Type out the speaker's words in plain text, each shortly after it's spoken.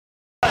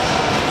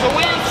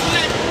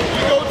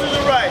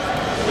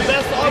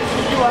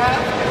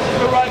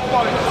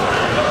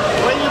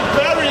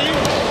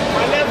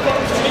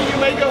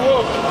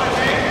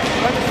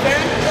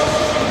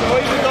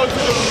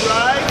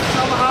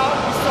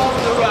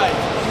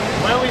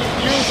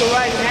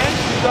right hand,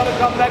 you're gonna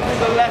come back with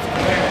the left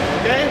hand,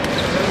 okay?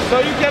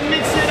 So you can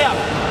mix it up.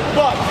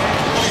 But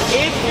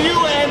if you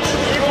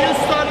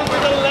started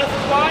with the left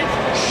punch,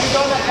 you're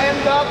gonna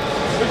end up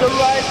with the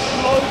right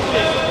low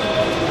kick.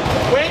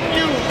 When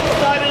you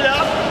start it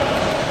up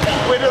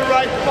with the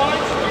right punch,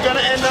 you're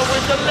gonna end up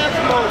with the left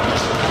low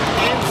kick.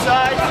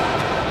 Inside,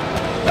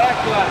 back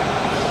line.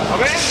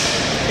 Okay?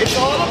 It's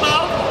all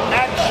about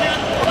action,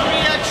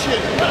 reaction.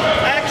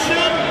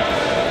 Action,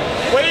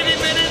 wait a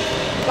minute,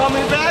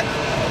 coming back.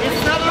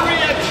 It's not a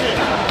reaction.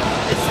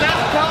 It's not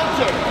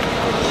counter.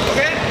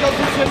 Okay? Because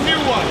it's a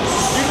new one.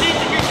 You need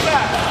to be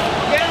fast.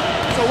 Okay?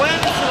 So when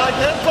it's like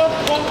that, boom,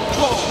 boom,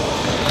 boom.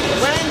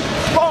 When,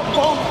 boom,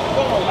 boom,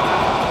 boom.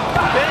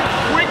 Okay?